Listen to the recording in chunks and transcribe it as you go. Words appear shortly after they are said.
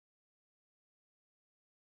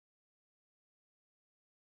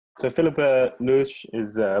So Filipa Luz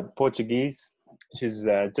is Portuguese. She's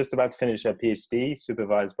just about to finish her PhD,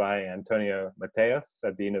 supervised by Antonio Mateus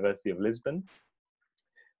at the University of Lisbon,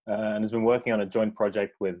 and has been working on a joint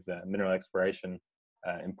project with mineral exploration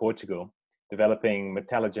in Portugal, developing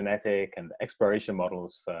metallogenetic and exploration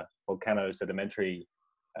models for volcano-sedimentary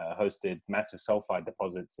hosted massive sulphide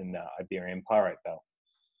deposits in the Iberian Pyrite Belt.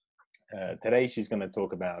 Today, she's going to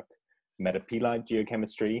talk about metapelite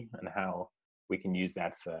geochemistry and how we can use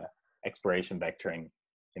that for exploration vectoring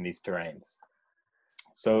in these terrains.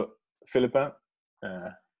 So, Filipa,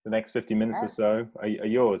 the next 50 minutes or so are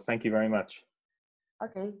yours. Thank you very much.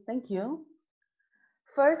 Okay, thank you.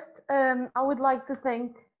 First, I would like to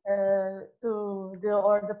thank to the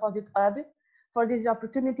Ore Deposit Hub for this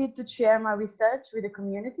opportunity to share my research with the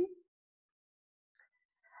community.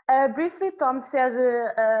 Briefly, Tom said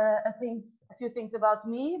a few things about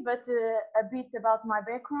me, but a bit about my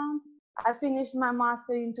background. I finished my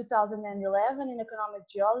master in 2011 in economic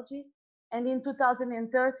geology, and in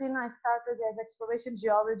 2013 I started as exploration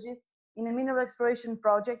geologist in a mineral exploration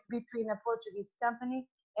project between a Portuguese company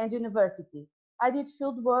and university. I did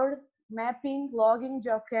field work, mapping, logging,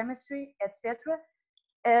 geochemistry, etc.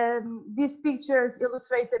 These pictures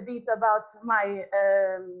illustrate a bit about my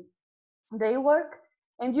day work,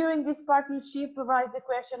 and during this partnership arises the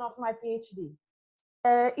question of my PhD.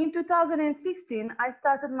 In 2016, I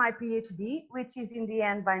started my PhD, which is in the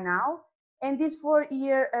end by now, and this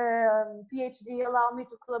 4-year PhD allowed me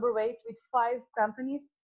to collaborate with 5 companies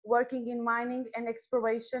working in mining and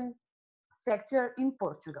exploration sector in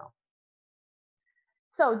Portugal.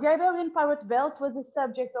 So the Iberian Pyrite Belt was the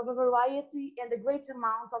subject of a variety and a great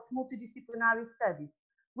amount of multidisciplinary studies,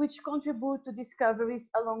 which contribute to discoveries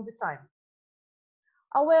along the time.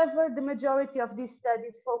 However, the majority of these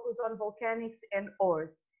studies focus on volcanics and ores,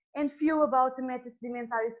 and few about the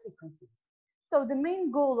metasedimentary sequences. So the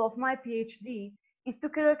main goal of my PhD is to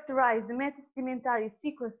characterize the metasedimentary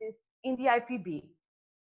sequences in the IPB,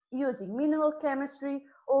 using mineral chemistry,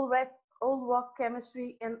 all rock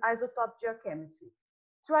chemistry, and isotope geochemistry.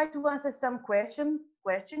 Try to answer some questions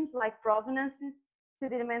like provenances,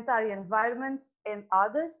 sedimentary environments, and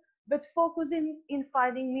others, but focusing in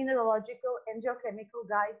finding mineralogical and geochemical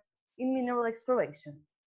guides in mineral exploration.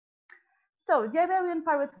 So the Iberian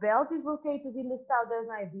Pyrite Belt is located in the southern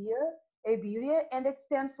Iberia and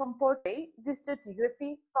extends from Port Bay. The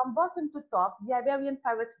stratigraphy from bottom to top, the Iberian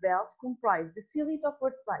Pyrite Belt comprises the phyllite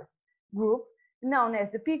quartzite group known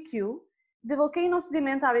as the PQ, the volcano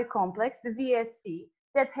sedimentary complex, the VSC,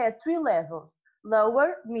 that had 3 levels,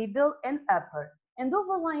 lower, middle, and upper, and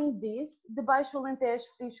overlying this, the Baixo Alentejo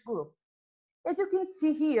Frisch group. As you can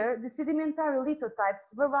see here, the sedimentary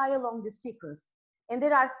lithotypes vary along the sequence, and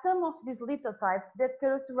there are some of these lithotypes that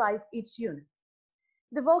characterize each unit.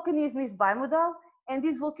 The volcanism is bimodal, and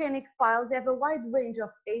these volcanic piles have a wide range of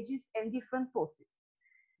ages and different pulses.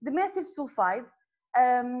 The massive sulphides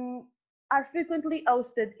are frequently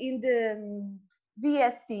hosted in the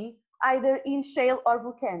VSC, either in shale or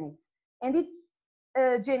volcanics, and its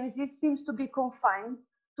genesis seems to be confined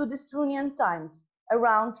to the Strunian times,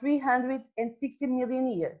 around 360 million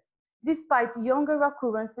years, despite younger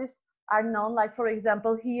occurrences are known, like for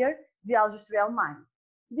example here, the Aljustrel mine.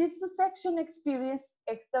 This section experienced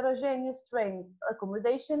heterogeneous terrain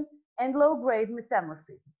accommodation and low-grade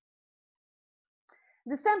metamorphism.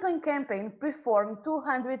 The sampling campaign performed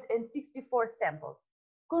 264 samples,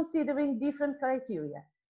 considering different criteria.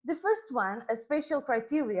 The first one, a spatial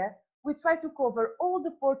criteria, we try to cover all the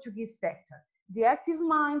Portuguese sector, the active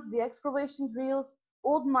mines, the exploration drills,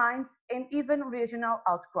 old mines, and even regional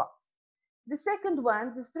outcrops. The second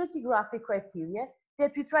one, the stratigraphic criteria,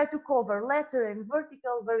 that we try to cover lateral and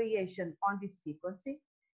vertical variation on this sequence,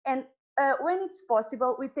 and when it's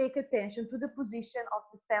possible, we take attention to the position of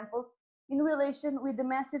the samples in relation with the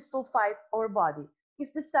massive sulphide ore body,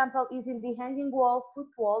 if the sample is in the hanging wall,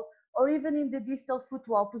 footwall, or even in the distal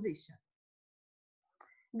footwall position.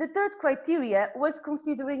 The third criteria was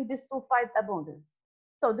considering the sulphide abundance.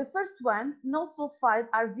 So the first one, no sulphide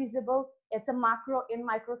are visible at a macro and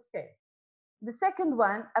micro scale. The second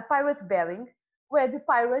one, a pyrite bearing, where the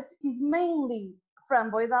pyrite is mainly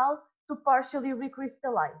rhomboidal to partially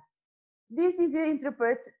recrystallized. This is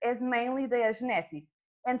interpreted as mainly diagenetic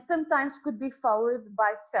and sometimes could be followed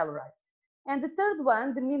by sphalerite. And the third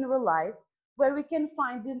one, the mineralized, where we can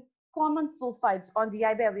find the common sulfides on the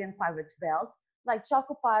Iberian Pyrite Belt, like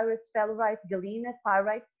chalcopyrite, sphalerite, galena,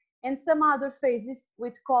 pyrite, and some other phases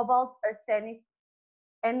with cobalt, arsenic,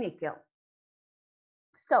 and nickel.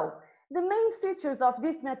 So, the main features of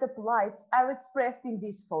these metapelites are expressed in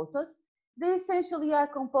these photos. They essentially are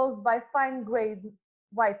composed by fine-grained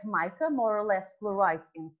white mica, more or less fluorite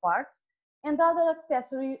and quartz, and other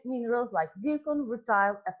accessory minerals like zircon,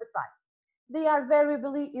 rutile, apatite. They are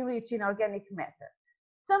variably enriched in organic matter.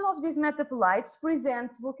 Some of these metapelites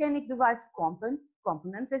present volcanic derived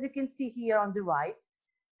components, as you can see here on the right,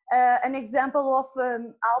 an example of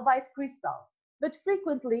albite crystals. But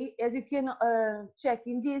frequently, as you can check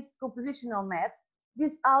in these compositional maps,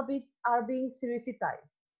 these albites are being serificized.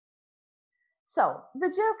 So, the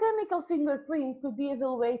geochemical fingerprint could be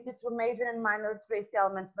evaluated through major and minor trace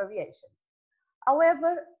elements variations.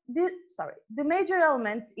 However, the major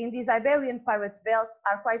elements in these Iberian Pyrite Belts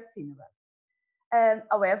are quite similar.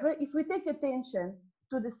 However, if we take attention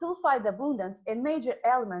to the sulphide abundance and major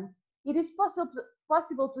elements, it is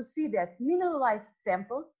possible to see that mineralized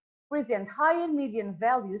samples present higher median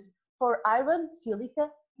values for iron, silica,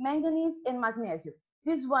 manganese, and magnesium.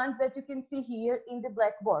 These ones that you can see here in the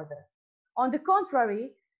black border. On the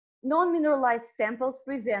contrary, non-mineralized samples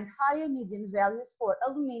present higher median values for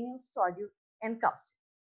aluminium, sodium, and calcium.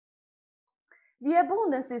 The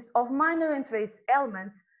abundances of minor and trace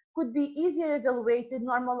elements could be easier evaluated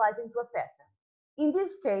normalizing to a pattern. In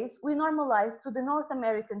this case, we normalized to the North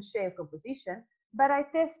American shale composition, but I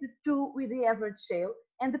tested two with the average shale,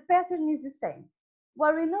 and the pattern is the same.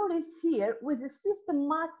 What we notice here was a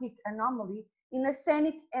systematic anomaly in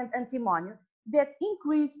arsenic and antimony that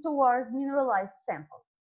increased towards mineralized samples.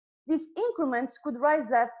 These increments could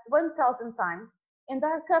rise up 1,000 times and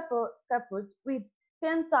are coupled with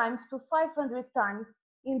 10 times to 500 times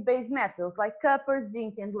in base metals like copper,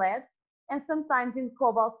 zinc, and lead, and sometimes in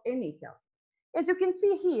cobalt and nickel. As you can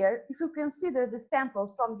see here, if you consider the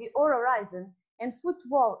samples from the ore horizon and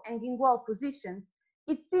footwall and hanging wall positions,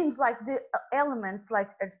 it seems like the elements like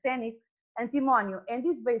arsenic, antimony, and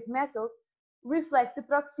these base metals reflect the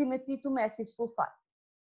proximity to massive sulphide.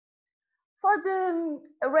 For the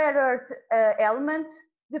rare earth element,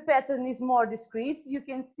 the pattern is more discrete. You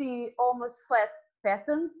can see almost flat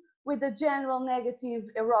patterns with the general negative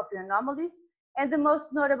European anomalies, and the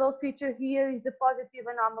most notable feature here is the positive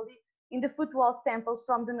anomaly in the footwall samples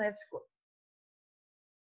from the Neves.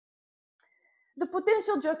 The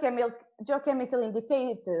potential geochemical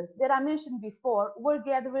indicators that I mentioned before were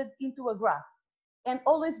gathered into a graph and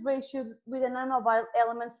always ratioed with the non-mobile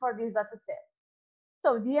elements for this dataset.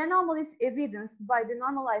 So the anomalies evidenced by the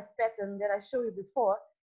normalized pattern that I showed you before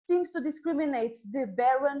seems to discriminate the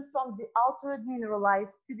barren from the altered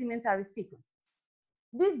mineralized sedimentary sequences.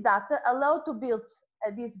 This data allow to build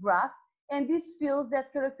this graph and these fields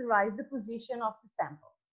that characterize the position of the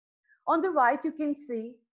sample. On the right, you can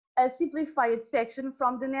see a simplified section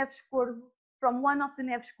from the Neves curve, from one of the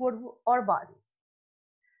Neves curve ore bodies.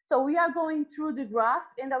 So we are going through the graph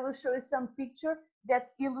and I will show you some pictures that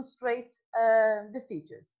illustrate the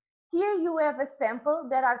features. Here you have a sample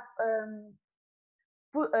that are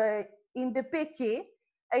in the PK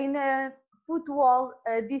in a footwall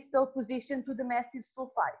distal position to the massive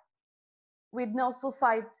sulphide with no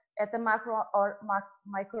sulphide at the macro or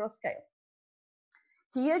micro scale.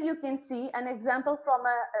 Here you can see an example from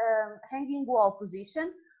a hanging wall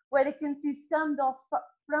position where you can see some of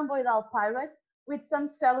rhomboidal pyrite with some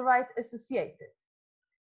sphalerite associated.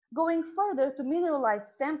 Going further to mineralized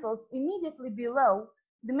samples immediately below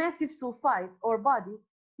the massive sulphide ore body,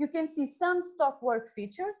 you can see some stockwork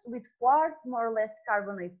features with quartz, more or less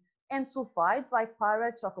carbonate, and sulfides like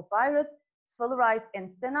pyrite, chalcopyrite, sphalerite, and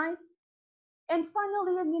stenite. And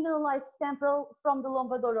finally, a mineralized sample from the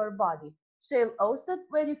Lombador ore body, shale hosted,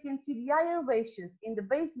 where you can see the higher ratios in the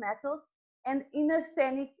base metals and in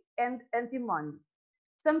arsenic and antimony.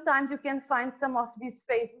 Sometimes you can find some of these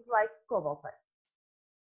phases like cobaltite.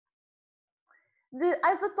 The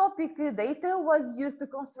isotopic data was used to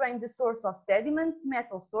constrain the source of sediments,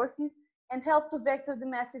 metal sources, and help to vector the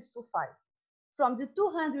massive sulphide. From the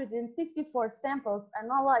 264 samples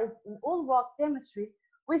analyzed in all rock chemistry,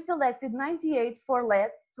 we selected 98 for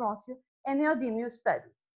lead, strontium, and neodymium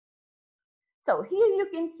studies. So here you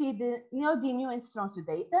can see the neodymium and strontium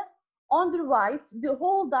data. On the right, the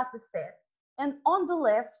whole data set, and on the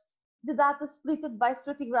left, the data split by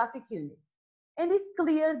stratigraphic units. And it's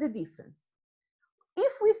clear the difference.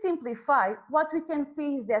 If we simplify, what we can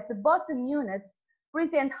see is that the bottom units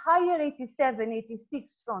present higher 87,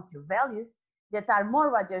 86 strontium values that are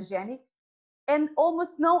more radiogenic and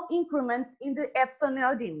almost no increments in the epson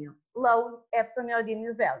neodymium, low epson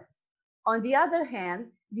neodymium values. On the other hand,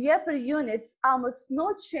 the upper units almost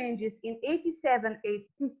no changes in 87,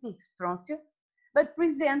 86 strontium, but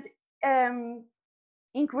present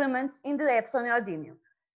increments in the epson neodymium.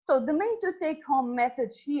 So the main to take home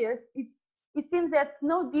message here is it seems that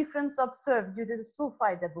no difference observed due to the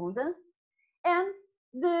sulfide abundance, and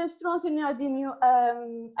The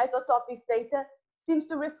strontium-neodymium isotopic data seems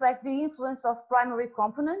to reflect the influence of primary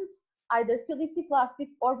components, either siliciclastic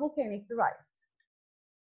or volcanic derived.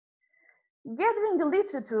 Gathering the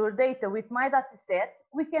literature data with my dataset,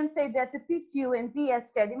 we can say that the PQ and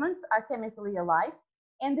VS sediments are chemically alike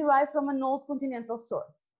and derive from an old continental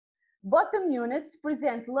source. Bottom units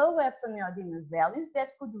present low epsilon neodymium values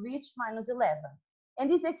that could reach -11, and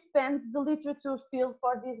this expands the literature field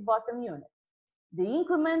for these bottom units. The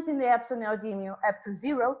increments in the epsilon neodymium up to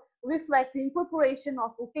 0 reflect the incorporation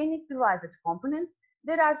of volcanic derived components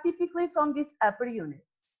that are typically from these upper units.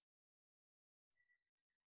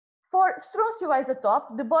 For strontium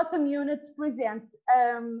isotope, the bottom units present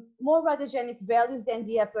more radiogenic values than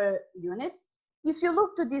the upper units. If you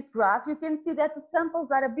look to this graph, you can see that the samples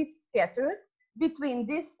are a bit scattered between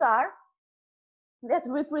this star that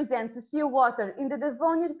represents the seawater in the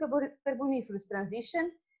Devonian Carboniferous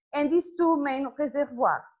transition and these two main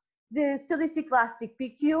reservoirs, the siliciclastic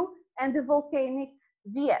PQ and the volcanic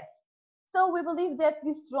VS. So we believe that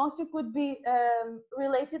this strontium could be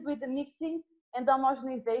related with the mixing and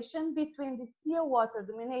homogenization between the seawater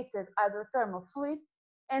dominated hydrothermal fluids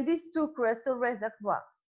and these two crustal reservoirs.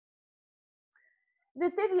 The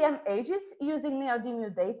TDM ages using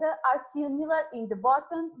neodymium data are similar in the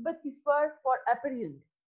bottom but differ for upper units.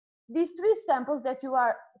 These three samples that you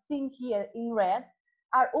are seeing here in red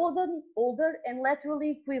are older and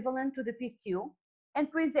laterally equivalent to the PQ and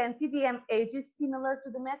present TDM ages similar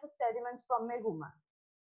to the metasediments from Meguma.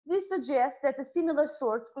 This suggests that a similar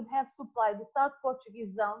source could have supplied the South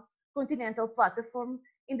Portuguese Zone continental platform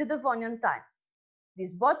in the Devonian times.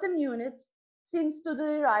 These bottom units seems to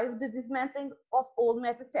derive the dismantling of old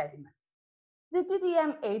metasediments. The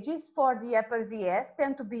TDM ages for the upper VS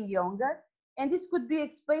tend to be younger, and this could be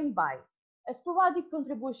explained by a sporadic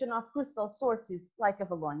contribution of crystal sources like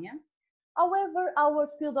Avalonia. However, our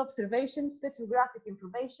field observations, petrographic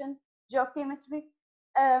information, geochemistry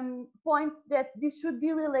point that this should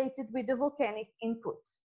be related with the volcanic input.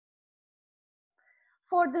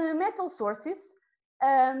 For the metal sources,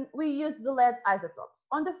 we use the lead isotopes.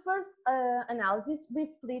 On the first analysis, we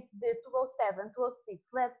split the 207-206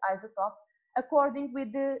 lead isotope according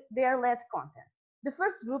with their lead content. The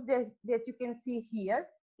first group that you can see here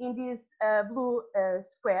in this blue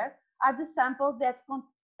square are the samples that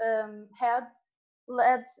had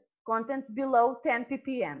lead contents below 10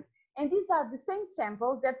 ppm. And these are the same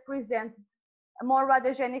samples that present a more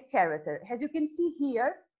radiogenic character. As you can see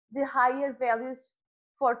here, the higher values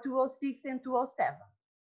for 206 and 207.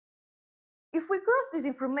 If we cross this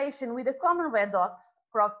information with a common redox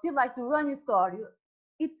proxy like the uranium-thorium,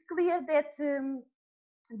 it's clear that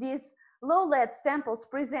these low lead samples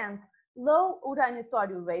present low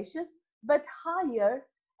uranium-thorium ratios, but higher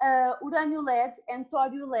uranium-lead and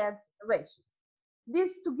thorium-lead ratios.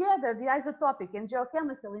 These together, the isotopic and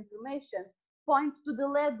geochemical information, point to the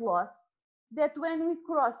lead loss that when we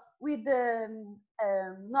cross with the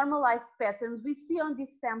normalized patterns, we see on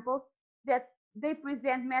these samples that they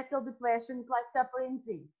present metal depletions like copper and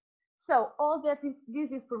zinc. So all that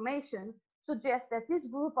this information suggests that this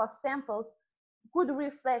group of samples could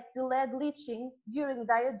reflect the lead leaching during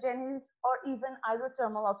diagenesis or even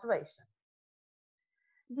hydrothermal alteration.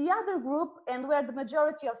 The other group, and where the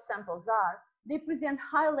majority of samples are, they present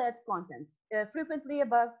high lead contents, frequently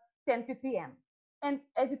above 10 ppm. And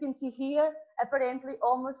as you can see here, apparently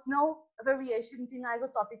almost no variations in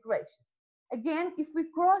isotopic ratios. Again, if we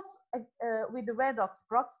cross with the redox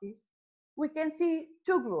proxies, we can see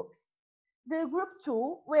two groups. The group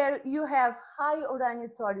 2, where you have high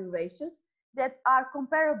uranium-thorium ratios that are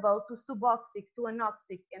comparable to suboxic to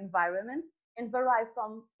anoxic environments and vary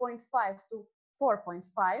from 0.5 to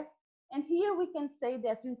 4.5. And here we can say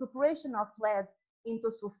that incorporation of lead into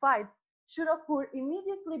sulphides should occur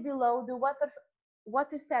immediately below the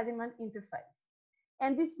water-sediment interface.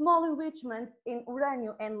 And these small enrichments in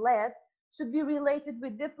uranium and lead should be related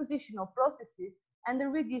with depositional processes under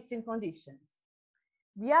reducing conditions.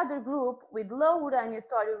 The other group with low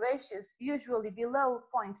uranium-thorium ratios, usually below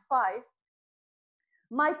 0.5,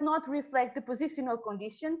 might not reflect the positional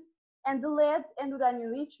conditions, and the lead and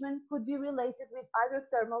uranium enrichment could be related with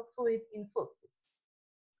hydrothermal fluid influxes.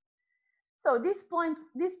 So this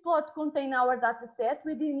plot contains our data set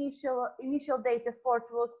with the initial data for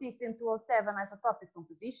 206 and 207 isotopic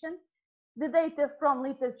composition, the data from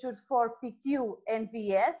literature for PQ and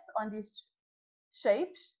VS on these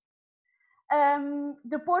shapes,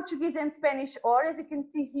 the Portuguese and Spanish ore, as you can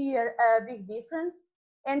see here, a big difference,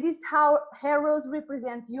 and these arrows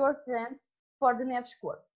represent your trends for the Neves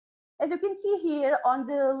curve. As you can see here on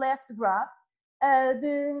the left graph,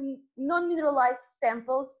 the non-mineralized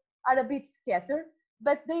samples are a bit scattered,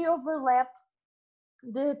 but they overlap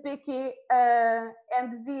the PK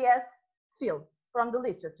and VS fields from the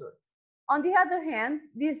literature. On the other hand,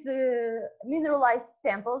 these mineralized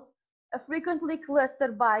samples are frequently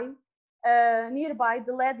clustered by nearby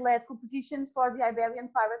the lead-lead compositions for the Iberian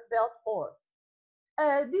Pyrite Belt ores.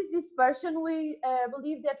 This dispersion, we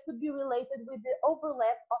believe that could be related with the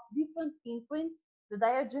overlap of different imprints, the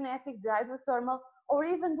diagenetic, the hydrothermal, or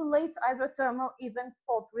even the late hydrothermal events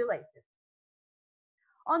fault-related.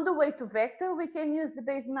 On the way to vector, we can use the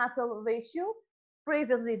base metal ratio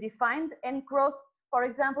previously defined and crossed, for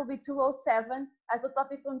example, with 207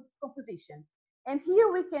 isotopic composition. And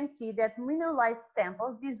here we can see that mineralized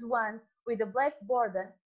samples, this one with a black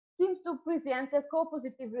border, seems to present a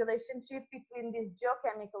co-positive relationship between this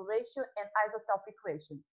geochemical ratio and isotopic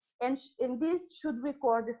ratio. And this should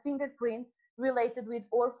record the fingerprint related with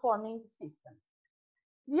ore forming systems.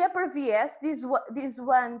 The upper VS,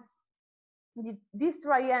 these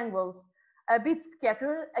triangles a bit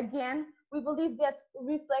scattered, again, we believe that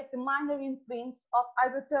reflect the minor imprints of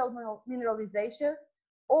hydrothermal mineralization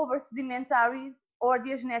over sedimentaries or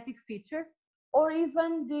diagenetic features, or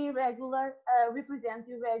even the irregular, represent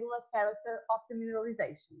the irregular character of the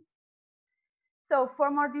mineralization. So for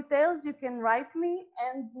more details, you can write me,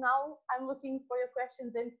 and now I'm looking for your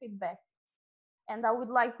questions and feedback. And I would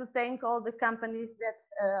like to thank all the companies that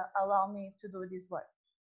allow me to do this work.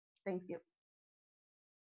 Thank you.